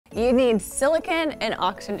You need silicon and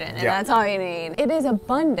oxygen, and that's all you need. It is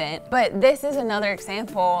abundant, but this is another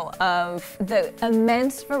example of the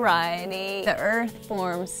immense variety the earth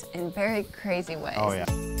forms in very crazy ways. Oh yeah.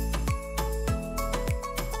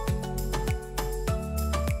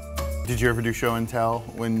 Did you ever do show and tell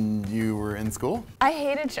when you were in school? I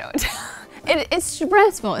hated show and tell. It's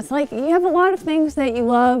stressful. It's like you have a lot of things that you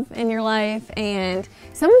love in your life, and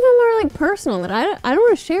some of them are like personal that I don't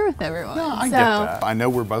want to share with everyone. No, I get that. I know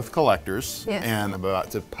we're both collectors, yes. And I'm about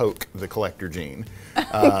to poke the collector gene.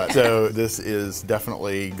 So this is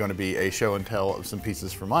definitely going to be a show and tell of some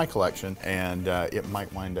pieces from my collection, and it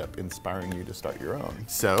might wind up inspiring you to start your own.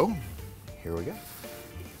 So here we go.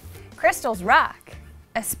 Crystals rock,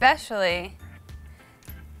 especially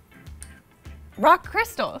rock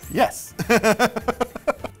crystals. Yes.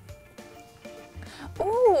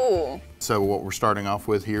 Ooh. So what we're starting off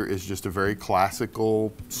with here is just a very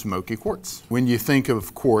classical smoky quartz. When you think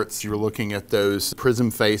of quartz, you're looking at those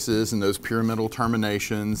prism faces and those pyramidal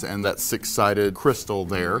terminations and that six-sided crystal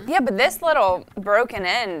there. Yeah, but this little broken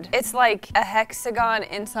end, it's like a hexagon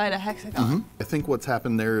inside a hexagon. I think what's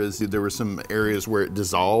happened there is there were some areas where it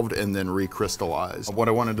dissolved and then recrystallized. What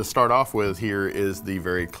I wanted to start off with here is the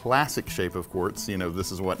very classic shape of quartz. You know,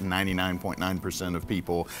 this is what 99.9% of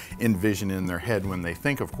people envision in their head when they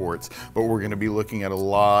think of quartz. But we're going to be looking at a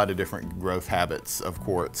lot of different growth habits of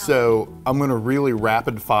quartz. So I'm going to really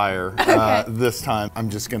rapid fire this time. I'm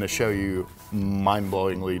just going to show you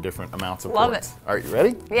mind-blowingly different amounts of quartz. Love it. All right, you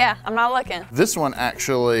ready? Yeah, I'm not looking. This one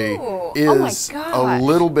actually is a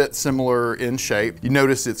little bit similar in shape. You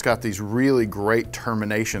notice it's got these really great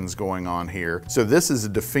terminations going on here. So this is a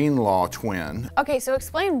Dauphiné Law Twin. Okay, so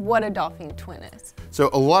explain what a Dauphiné twin is. So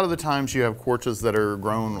a lot of the times you have quartzes that are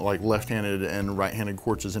grown like left-handed and right-handed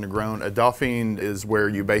quartzes intergrown. A Dauphiné is where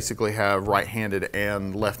you basically have right-handed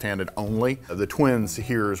and left-handed only. The twins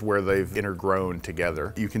here is where they've intergrown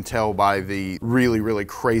together. You can tell by the really, really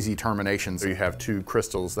crazy terminations. You have two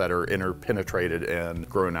crystals that are interpenetrated and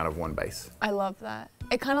grown out of one base. I love that.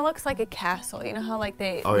 It kind of looks like a castle. You know how like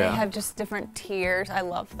they have just different tiers? I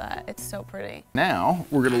love that. It's so pretty. Now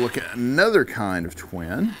we're going to look at another kind of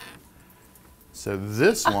twin. So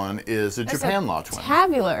this one is a Japan Law Twin.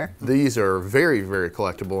 Tabular. These are very, very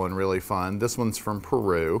collectible and really fun. This one's from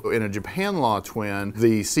Peru. In a Japan Law Twin,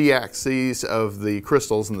 the C-axis of the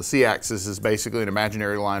crystals, and the C-axis is basically an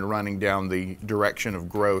imaginary line running down the direction of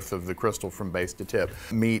growth of the crystal from base to tip,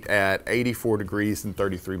 meet at 84 degrees and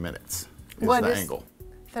 33 minutes is the angle.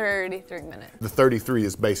 33 minutes. The 33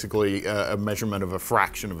 is basically a measurement of a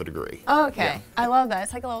fraction of a degree. Oh, okay. Yeah. I love that.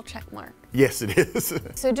 It's like a little check mark. Yes, it is.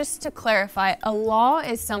 So just to clarify, a law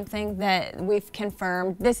is something that we've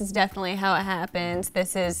confirmed. This is definitely how it happens.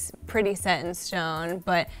 This is pretty set in stone,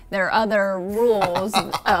 but there are other rules.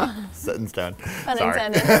 Set in stone. Pun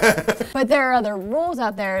intended. But there are other rules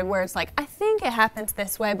out there where it's like, I think it happens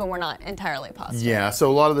this way, but we're not entirely positive. Yeah, so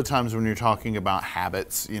a lot of the times when you're talking about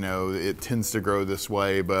habits, you know, it tends to grow this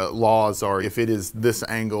way, but laws are, if it is this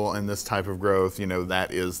angle and this type of growth, you know,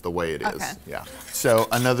 that is the way it is. Okay. Yeah. So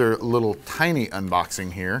another little tiny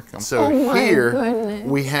unboxing here. So here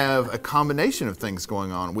we have a combination of things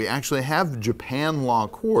going on. We actually have Japan Law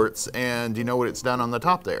Quartz, and you know what it's done on the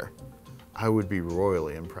top there? I would be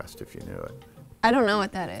royally impressed if you knew it. I don't know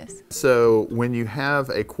what that is. So when you have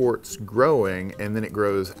a quartz growing and then it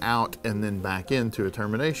grows out and then back into a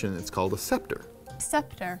termination, it's called a scepter.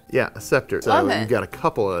 Scepter. Yeah, a scepter. Love So it. you've got a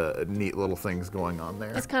couple of neat little things going on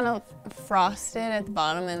there. It's kind of frosted at the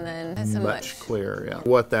bottom and then isn't much clearer, yeah.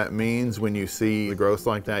 What that means when you see the growth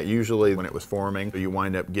like that, usually when it was forming, you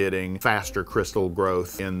wind up getting faster crystal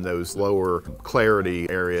growth in those lower clarity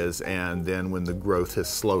areas, and then when the growth has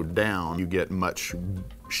slowed down, you get much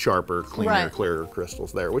sharper, cleaner, clearer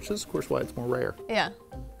crystals there, which is of course why it's more rare. Yeah,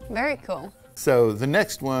 very cool. So the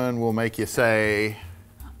next one will make you say,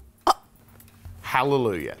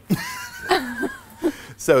 hallelujah.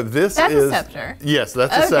 So this that's is a scepter. Yes,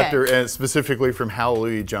 that's a scepter, and specifically from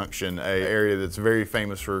Hallelujah Junction, an area that's very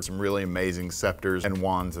famous for some really amazing scepters and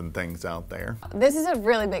wands and things out there. This is a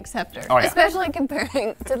really big scepter, especially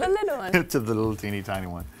comparing to the little one. To the little teeny tiny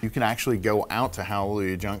one. You can actually go out to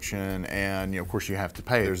Hallelujah Junction, and of course you have to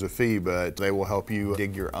pay. There's a fee, but they will help you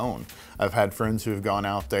dig your own. I've had friends who have gone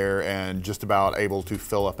out there and just about able to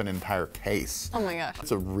fill up an entire case. Oh my gosh.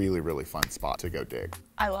 It's a really, really fun spot to go dig.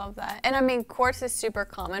 I love that. And I mean, quartz is super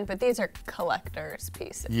common, but these are collector's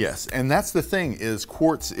pieces. Yes, and that's the thing, is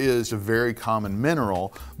quartz is a very common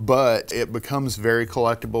mineral, but it becomes very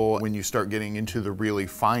collectible when you start getting into the really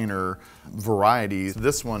finer varieties.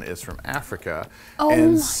 This one is from Africa,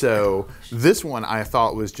 and so this one I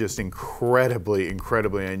thought was just incredibly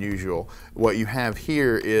unusual. What you have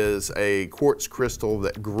here is a quartz crystal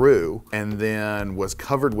that grew and then was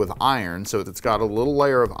covered with iron, so it's got a little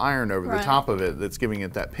layer of iron over the top of it that's giving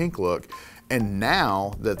it that pink look. And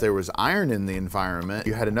now that there was iron in the environment,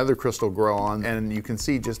 you had another crystal grow on, and you can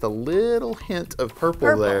see just a little hint of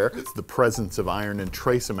purple there. It's the presence of iron in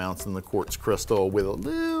trace amounts in the quartz crystal with a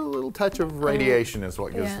little touch of radiation is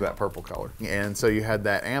what gives it that purple color. And so you had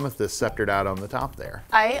that amethyst sceptered out on the top there.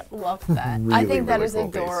 I love that. I think that is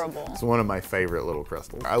adorable. It's one of my favorite little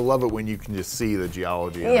crystals. I love it when you can just see the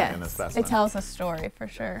geology in a specimen. It tells a story for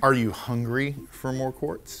sure. Are you hungry for more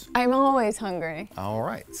quartz? I'm always hungry. All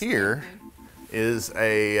right. Here is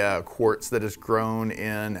a quartz that is grown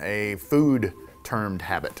in a food termed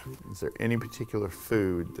habit. Is there any particular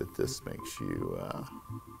food that this makes you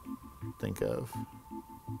think of?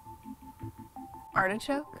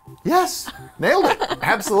 Artichoke? Yes, nailed it.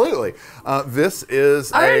 Absolutely. This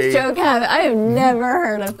is artichoke habit. I have never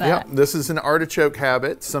heard of that. Yep, this is an artichoke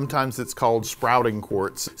habit. Sometimes it's called sprouting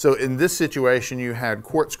quartz. So in this situation, you had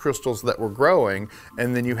quartz crystals that were growing,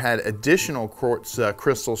 and then you had additional quartz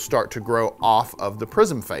crystals start to grow off of the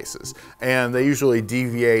prism faces. And they usually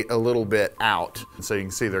deviate a little bit out. So you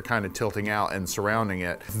can see they're kind of tilting out and surrounding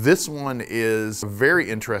it. This one is a very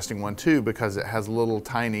interesting one too, because it has little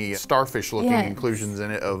tiny starfish-looking inclusions in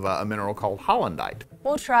it of a mineral called hollandite.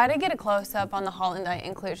 We'll try to get a close-up on the hollandite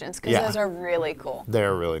inclusions because those are really cool.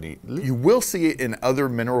 They're really neat. You will see it in other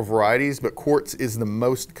mineral varieties, but quartz is the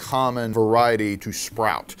most common variety to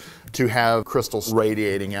sprout, to have crystals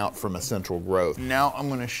radiating out from a central growth. Now I'm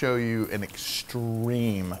going to show you an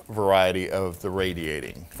extreme variety of the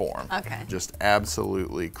radiating form. Okay. Just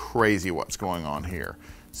absolutely crazy what's going on here.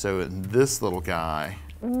 So in this little guy,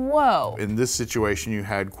 whoa. In this situation, you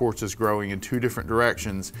had quartzes growing in two different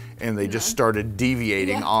directions, and they just started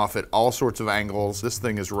deviating off at all sorts of angles. This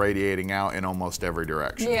thing is radiating out in almost every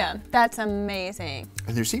direction. Yeah, that's amazing.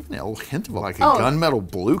 And there's even a little hint of like a gunmetal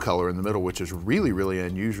blue color in the middle, which is really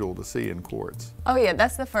unusual to see in quartz. Oh yeah,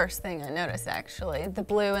 that's the first thing I noticed actually. The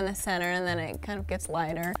blue in the center, and then it kind of gets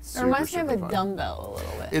lighter. It reminds me of a dumbbell a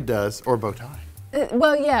little bit. It does, or a bow tie.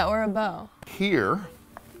 Well, yeah, or a bow. Here,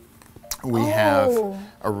 we have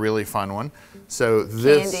a really fun one. So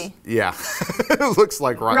this, candy. It looks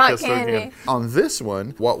like rock candy. Again. On this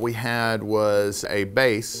one, what we had was a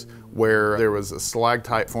base where there was a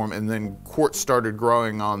stalactite form, and then quartz started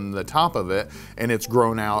growing on the top of it, and it's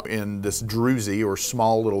grown out in this druzy or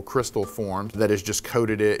small little crystal form that has just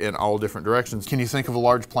coated it in all different directions. Can you think of a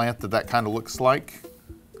large plant that kind of looks like?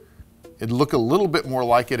 It'd look a little bit more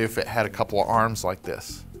like it if it had a couple of arms like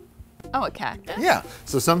this. Oh, a cactus? Yeah,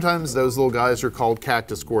 so sometimes those little guys are called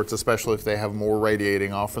cactus quartz, especially if they have more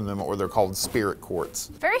radiating off from them, or they're called spirit quartz.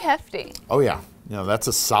 Very hefty. Oh yeah, that's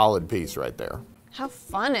a solid piece right there. How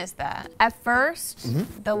fun is that? At first,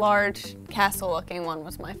 the large castle-looking one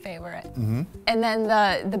was my favorite. And then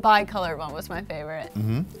the bi-colored one was my favorite.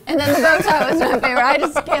 And then the bow tie was my favorite. I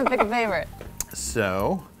just can't pick a favorite.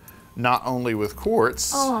 So, not only with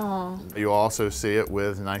quartz, you also see it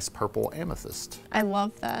with nice purple amethyst. I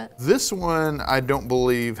love that. This one, I don't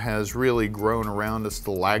believe has really grown around a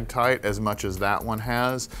stalactite as much as that one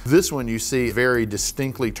has. This one you see very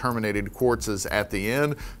distinctly terminated quartzes at the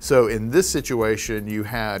end. So in this situation, you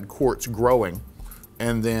had quartz growing,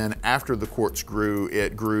 and then after the quartz grew,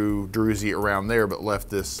 it grew druzy around there, but left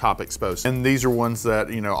this top exposed. And these are ones that,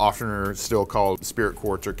 often are still called spirit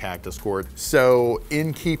quartz or cactus quartz. So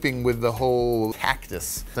in keeping with the whole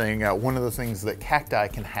cactus thing, one of the things that cacti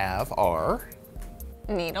can have are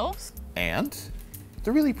needles. And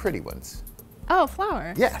the really pretty ones. Oh,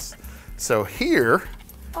 flower. Yes. So here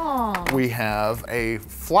we have a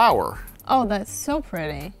flower. Oh, that's so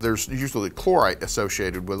pretty. There's usually chlorite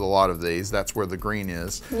associated with a lot of these. That's where the green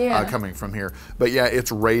is coming from here. But yeah,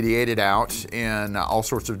 it's radiated out in all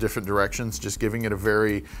sorts of different directions, just giving it a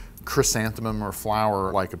very chrysanthemum or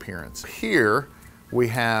flower-like appearance. Here we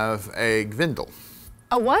have a Gwindel.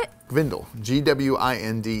 A what? Gwindel,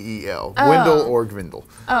 G-W-I-N-D-E-L, Gwindel or Gwindel.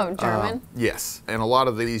 Oh, German? Yes, and a lot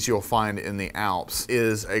of these you'll find in the Alps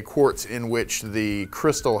is a quartz in which the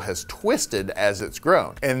crystal has twisted as it's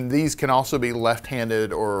grown. And these can also be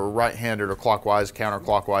left-handed or right-handed or clockwise,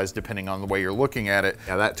 counterclockwise, depending on the way you're looking at it.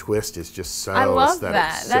 Yeah, that twist is just so I love aesthetic.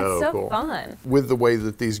 that. That's so cool. fun. With the way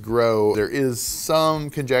that these grow, there is some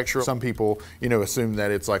conjecture. Some people, assume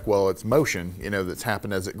that it's like, well, it's motion, that's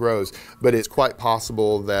happened as it grows. But it's quite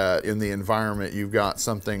possible that in the environment, you've got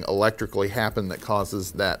something electrically happen that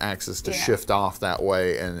causes that axis to shift off that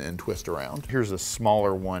way and twist around. Here's a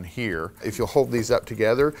smaller one here. If you'll hold these up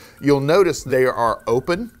together, you'll notice they are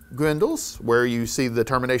open Gwindels, where you see the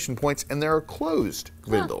termination points, and there are closed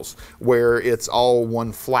Gwindels, where it's all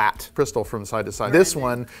one flat crystal from side to side. This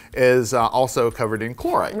one is also covered in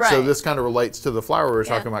chlorite. So this kind of relates to the flower we were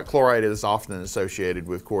talking about. Chlorite is often associated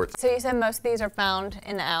with quartz. So you said most of these are found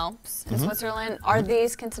in the Alps in Switzerland. Are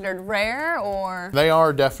these considered rare, or? They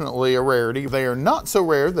are definitely a rarity. They are not so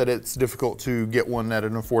rare that it's difficult to get one at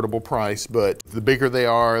an affordable price, but the bigger they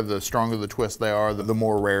are, the stronger the twist they are, the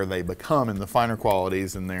more rare they become in the finer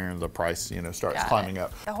qualities, and the price, starts climbing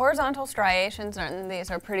up. The horizontal striations on these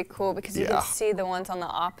are pretty cool because you can see the ones on the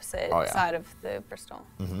opposite side of the crystal.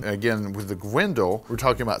 Again, with the Gwindel, we're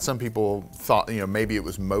talking about some people thought, maybe it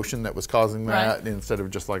was motion that was causing that instead of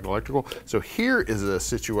just like electrical. So here is a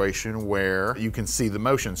situation where you can see the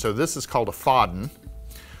motion. So this is called a Faden.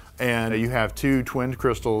 And you have two twinned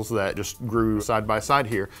crystals that just grew side by side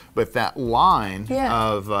here, but that line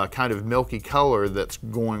of kind of milky color that's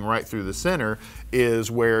going right through the center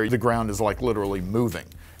is where the ground is like literally moving.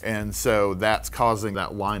 And so that's causing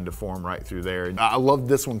that line to form right through there. I love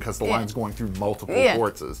this one because the line's going through multiple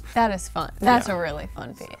quartzes. That is fun. That's a really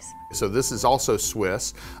fun piece. So this is also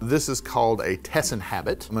Swiss. This is called a Tessin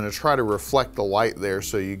Habit. I'm going to try to reflect the light there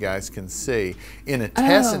so you guys can see. In a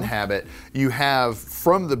Tessin Habit, you have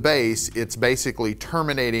from the base, it's basically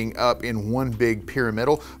terminating up in one big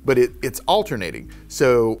pyramidal, but it's alternating.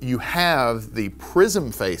 So you have the prism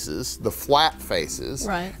faces, the flat faces,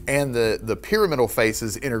 and the pyramidal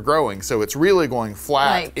faces intergrowing. So it's really going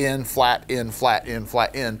flat in, flat in, flat in,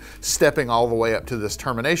 flat in, stepping all the way up to this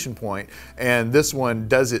termination point. And this one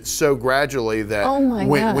does it so gradually that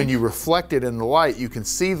when you reflect it in the light, you can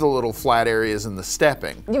see the little flat areas in the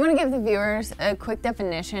stepping. Do you want to give the viewers a quick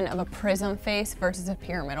definition of a prism face versus a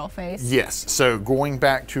pyramidal face? Yes, so going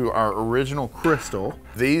back to our original crystal,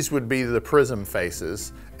 these would be the prism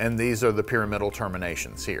faces, and these are the pyramidal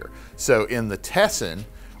terminations here. So in the Tessin,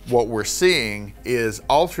 what we're seeing is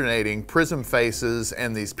alternating prism faces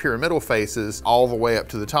and these pyramidal faces all the way up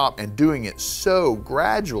to the top, and doing it so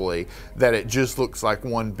gradually that it just looks like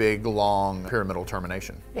one big long pyramidal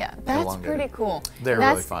termination. Yeah, that's pretty cool. They're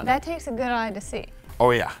really fun. That takes a good eye to see. Oh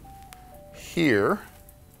yeah. Here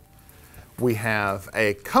we have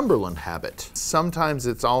a Cumberland Habit. Sometimes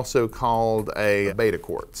it's also called a beta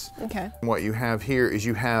quartz. Okay. What you have here is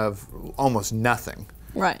you have almost nothing.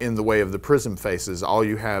 In the way of the prism faces. All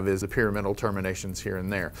you have is the pyramidal terminations here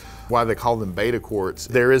and there. Why they call them beta quartz,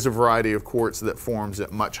 there is a variety of quartz that forms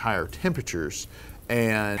at much higher temperatures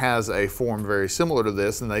and has a form very similar to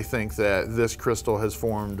this, and they think that this crystal has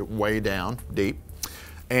formed way down deep.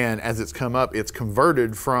 And as it's come up, it's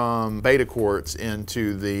converted from beta quartz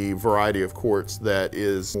into the variety of quartz that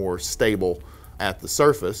is more stable at the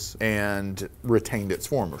surface and retained its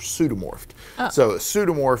form, or pseudomorphed. So a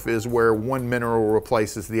pseudomorph is where one mineral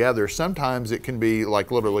replaces the other. Sometimes it can be like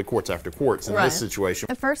literally quartz after quartz in this situation.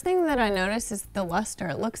 The first thing that I noticed is the luster.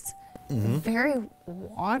 It looks very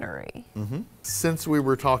watery. Since we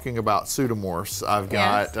were talking about pseudomorphs, I've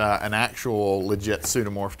got an actual legit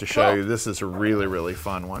pseudomorph to show you. This is a really, really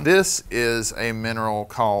fun one. This is a mineral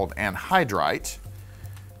called anhydrite,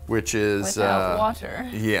 which is without water.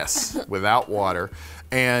 Yes, without water.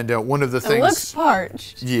 And one of the things— It looks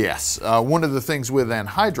parched. Yes. One of the things with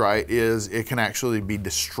anhydrite is it can actually be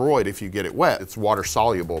destroyed if you get it wet. It's water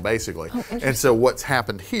soluble, basically. And so what's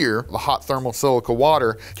happened here, the hot thermal silica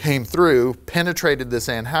water came through, penetrated this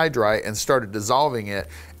anhydrite, and started dissolving it,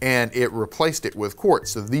 and it replaced it with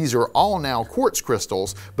quartz. So these are all now quartz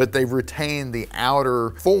crystals, but they've retained the outer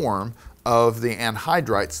form of the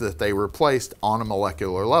anhydrites that they replaced on a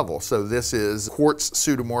molecular level. So this is quartz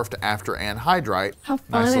pseudomorphed after anhydrite. How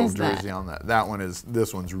fun nice little is that? jersey on that.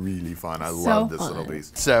 This one's really fun. I love this little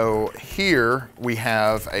piece. So here we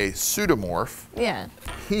have a pseudomorph. Yeah.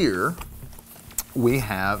 Here we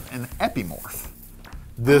have an epimorph.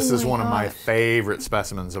 This is one of my favorite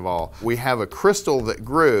specimens of all. We have a crystal that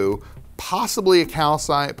grew possibly a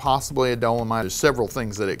calcite, possibly a dolomite. There's several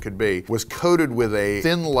things that it could be. Was coated with a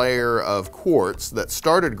thin layer of quartz that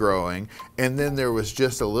started growing, and then there was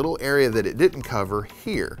just a little area that it didn't cover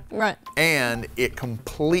here. Right. And it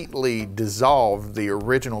completely dissolved the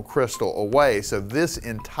original crystal away, so this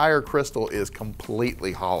entire crystal is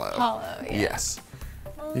completely hollow. Hollow, yeah. Yes.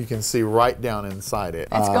 You can see right down inside it.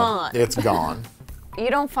 It's gone. It's gone. You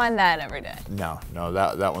don't find that every day. No,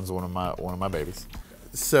 that one's one of my babies.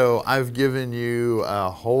 So I've given you a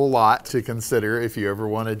whole lot to consider if you ever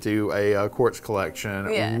want to do a quartz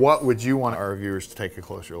collection. Yeah. What would you want our viewers to take a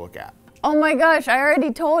closer look at? Oh my gosh, I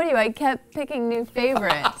already told you I kept picking new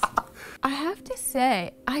favorites. I have to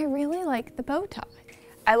say, I really like the bow tie.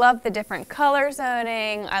 I love the different color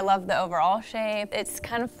zoning. I love the overall shape. It's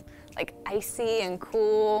kind of like icy and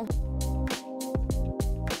cool.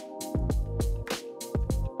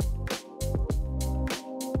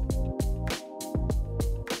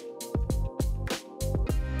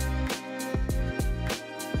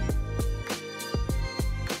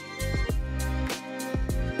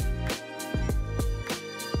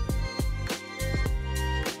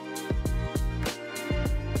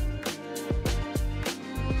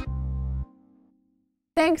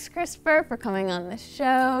 Thanks, Christopher, for coming on the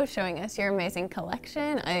show, showing us your amazing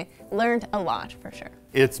collection. I learned a lot, for sure.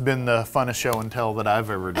 It's been the funnest show and tell that I've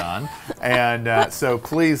ever done. And so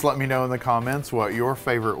please let me know in the comments what your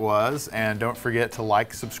favorite was. And don't forget to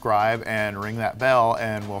like, subscribe, and ring that bell.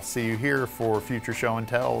 And we'll see you here for future show and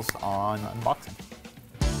tells on unboxing.